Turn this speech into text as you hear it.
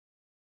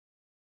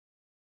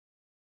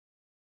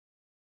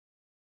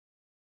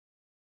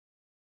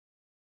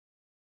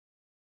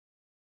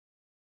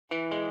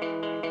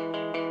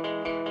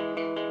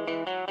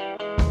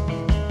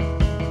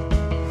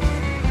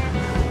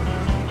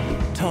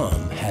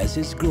has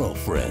his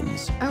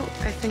girlfriends. Oh,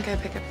 I think I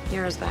picked up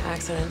yours by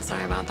accident.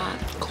 Sorry about that.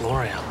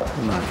 Gloria.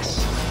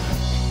 Nice.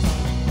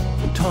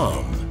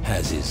 Tom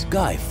has his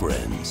guy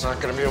friends. Not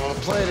gonna be able to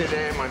play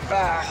today, my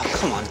back. Oh,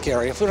 come on,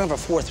 Gary. If we don't have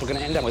a fourth, we're gonna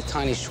end up with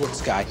Tiny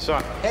Shorts guy.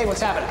 Sorry. Hey,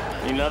 what's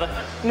happening? You nutter?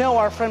 No,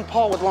 our friend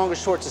Paul with longer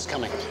shorts is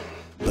coming.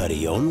 But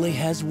he only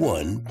has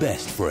one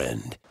best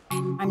friend.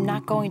 I'm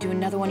not going to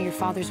another one of your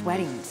father's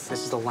weddings.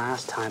 This is the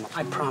last time,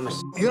 I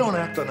promise. You don't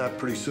act on that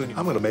pretty soon,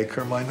 I'm gonna make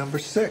her my number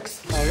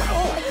 6.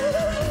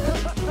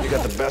 You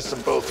got the best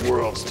of both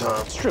worlds,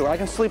 Tom. It's true, I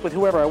can sleep with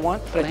whoever I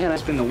want, but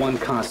Hannah's been the one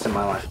constant in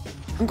my life.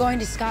 I'm going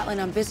to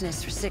Scotland on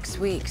business for 6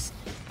 weeks.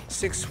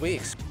 6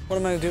 weeks? What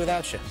am I gonna do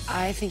without you?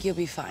 I think you'll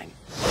be fine.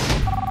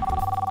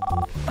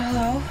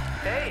 Hello?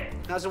 Hey,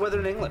 how's the weather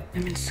in England?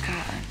 I'm in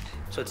Scotland.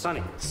 So it's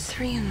sunny. It's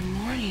 3 in the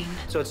morning.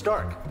 So it's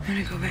dark. I'm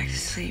gonna go back to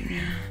sleep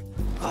now.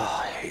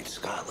 Oh, I hate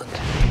Scotland.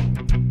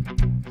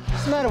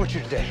 What's the matter with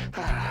you today?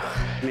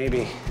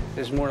 Maybe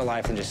there's more to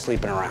life than just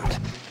sleeping around.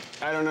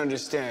 I don't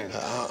understand.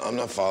 I'm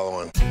not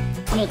following.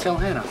 I'm gonna tell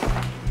Hannah.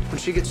 When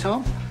she gets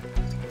home,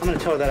 I'm gonna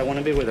tell her that I want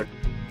to be with her.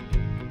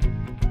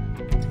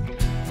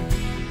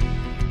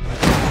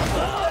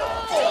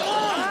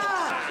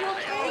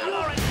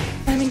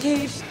 I'm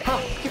engaged.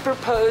 He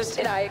proposed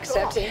and I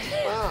accepted.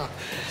 Wow,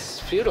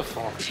 it's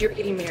beautiful. If you're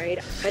getting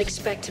married, I'd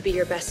expect to be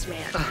your best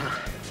man.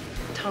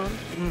 Tom,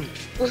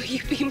 will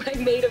you be my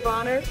maid of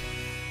honor?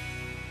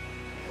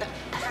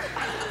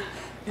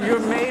 You're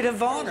maid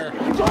of honor.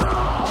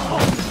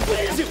 What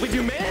is it with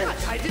you, man?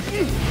 I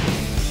didn't.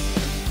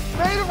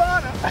 Maid of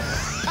honor.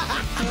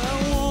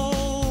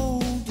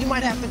 You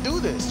might have to do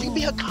this. You can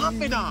be her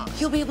confidant.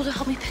 You'll be able to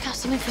help me pick out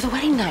something for the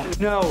wedding night.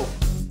 No.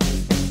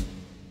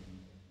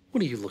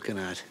 What are you looking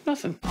at?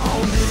 Nothing.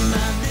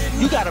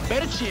 You got a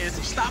better chance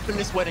of stopping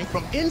this wedding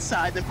from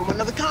inside than from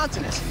another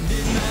continent.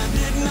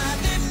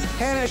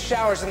 Hannah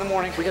showers in the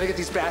morning. We gotta get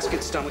these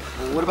baskets done.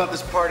 What about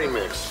this party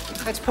mix?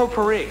 That's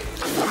potpourri.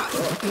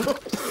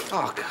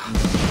 Oh,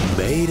 God.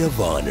 Maid of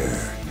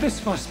honor.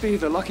 This must be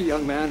the lucky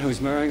young man who's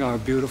marrying our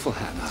beautiful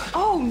Hannah.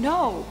 Oh,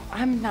 no.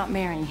 I'm not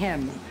marrying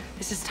him.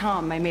 This is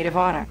Tom, my maid of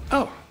honor.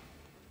 Oh.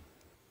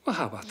 Well,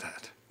 how about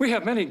that? We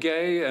have many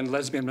gay and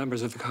lesbian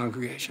members of the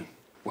congregation.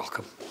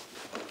 Welcome.